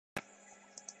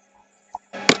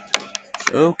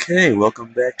Okay,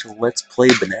 welcome back to Let's Play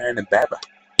Banana Nababa,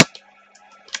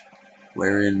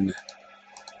 wherein,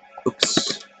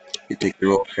 oops, you take the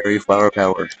roll carry flower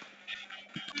power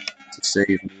to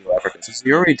save New Africa. Since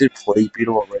we already did play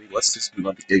Beetle already, let's just move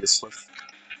on to Giga Slith.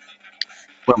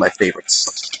 One of my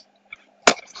favorites.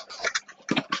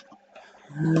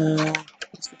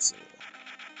 Let's get some.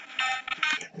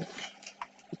 You're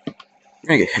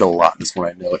gonna get hit a lot in this one,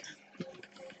 I know it.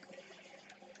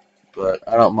 But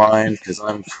I don't mind, because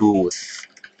I'm cool with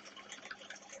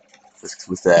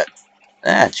that.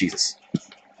 Ah, Jesus.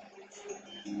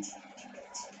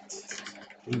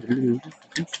 Not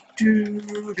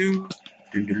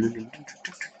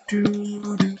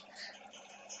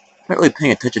really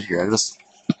paying attention here, I'm just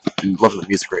loving the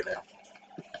music right now.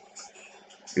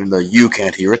 Even though you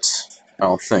can't hear it, I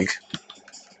don't think.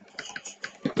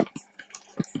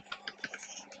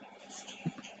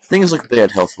 Things look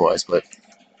bad health-wise, but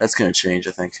that's gonna change,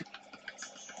 I think.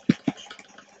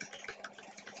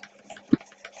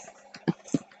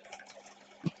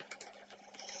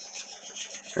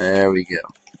 There we go.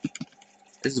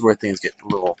 This is where things get a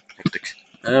little hectic.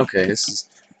 Okay, this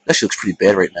actually looks pretty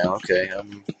bad right now. Okay,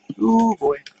 ooh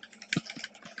boy.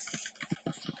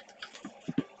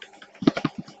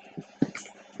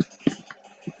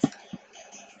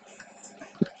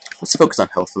 Let's focus on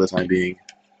health for the time being.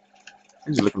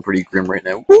 Things are looking pretty grim right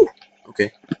now. Woo!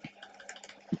 Okay.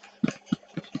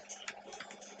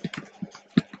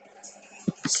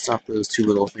 Stop those two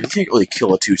little things. You can't really kill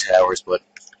the two towers, but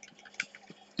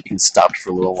you can stop it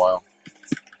for a little while.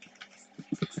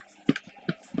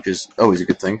 Which is always a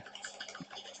good thing.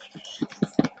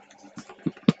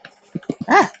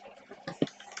 Ah!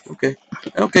 Okay.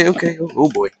 Okay. Oh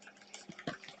boy.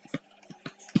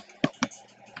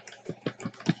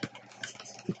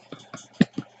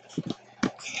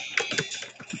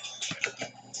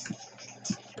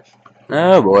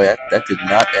 Oh boy, that did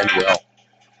not end well.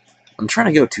 I'm trying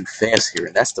to go too fast here,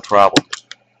 and that's the problem.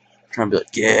 I'm trying to be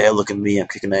like, yeah, look at me, I'm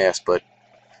kicking ass, but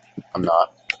I'm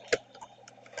not.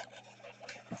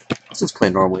 Let's just play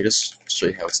normally, just show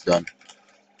you how it's done.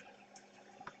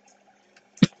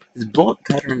 This bullet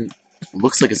pattern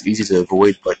looks like it's easy to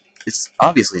avoid, but it's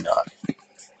obviously not.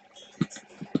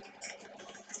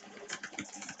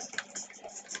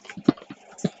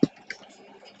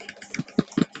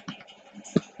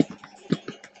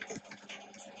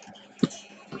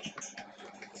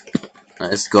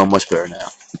 It's going much better now.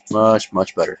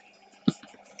 Much better.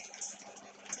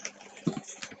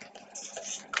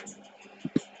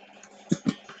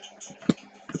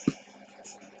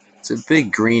 It's a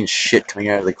big green shit coming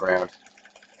out of the ground.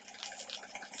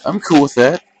 I'm cool with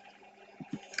that.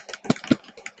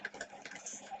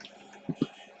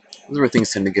 This is where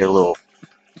things tend to get a little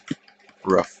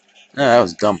rough. Ah, that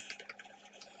was dumb.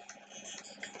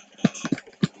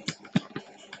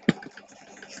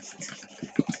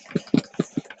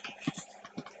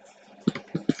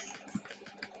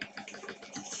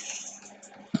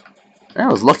 I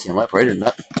was lucky on my part. I did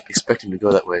not expect him to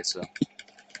go that way, so.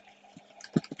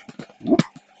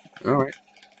 Alright.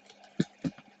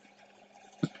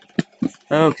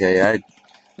 Okay,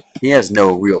 he has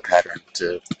no real pattern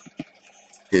to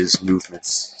his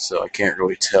movements, so I can't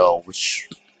really tell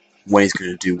when he's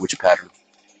going to do which pattern.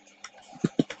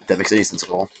 If that makes any sense at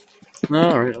all.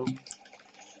 Alright.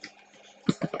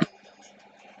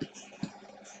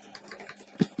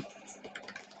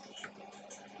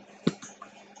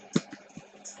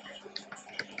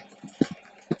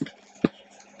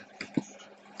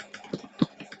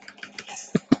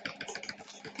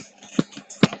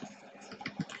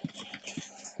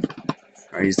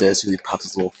 Alright, he's dead as soon as he pops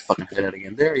his little fucking head out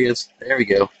again. There he is. There we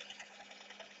go.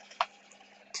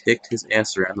 Kicked his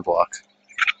ass around the block.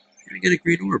 And we get a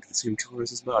green orb, the same color as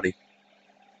his body.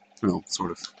 Well,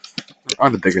 sort of.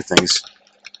 On the bigger things.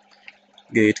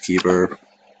 Gatekeeper.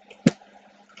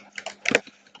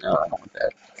 No, I don't want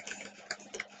that.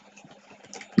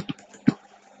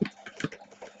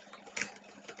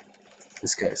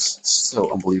 This guy's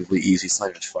so unbelievably easy, it's not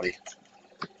even funny.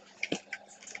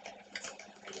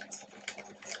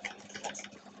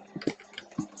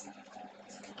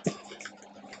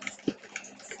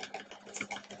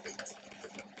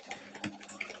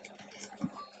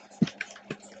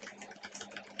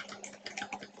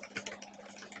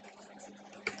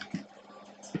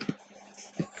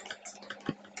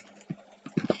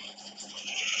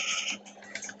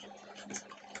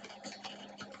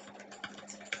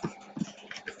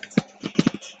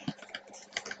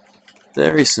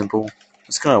 Very simple.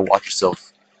 Just kind of watch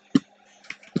yourself.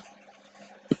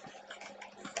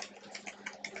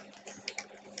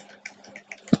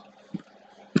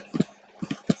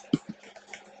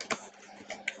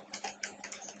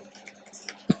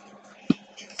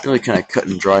 Really kind of cut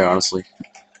and dry, honestly.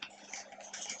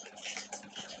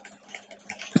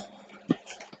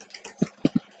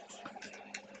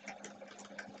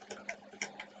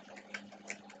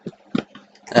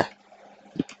 Eh,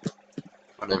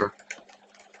 whatever.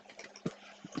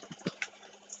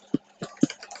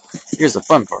 Here's the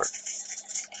fun part.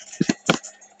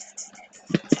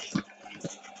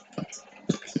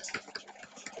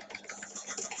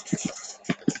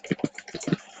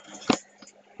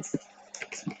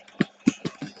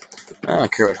 I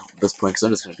don't care at this point because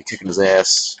I'm just going to be kicking his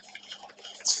ass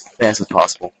as fast as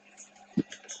possible.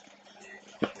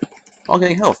 While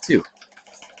getting health, too.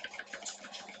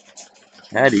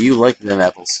 How do you like them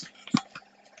apples?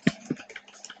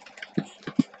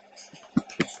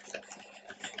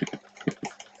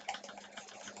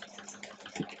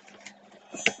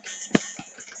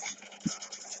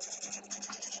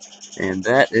 And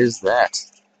that is that.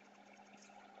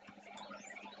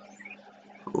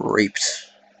 Raped.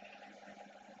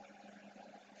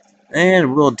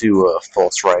 And we'll do a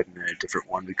false ride in a different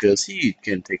one because he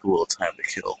can take a little time to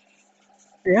kill.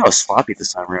 Yeah, I was sloppy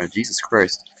this time around, Jesus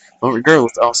Christ. But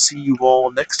regardless, I'll see you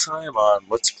all next time on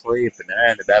Let's Play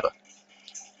Banana Nababa.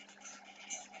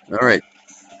 Alright,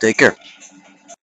 take care.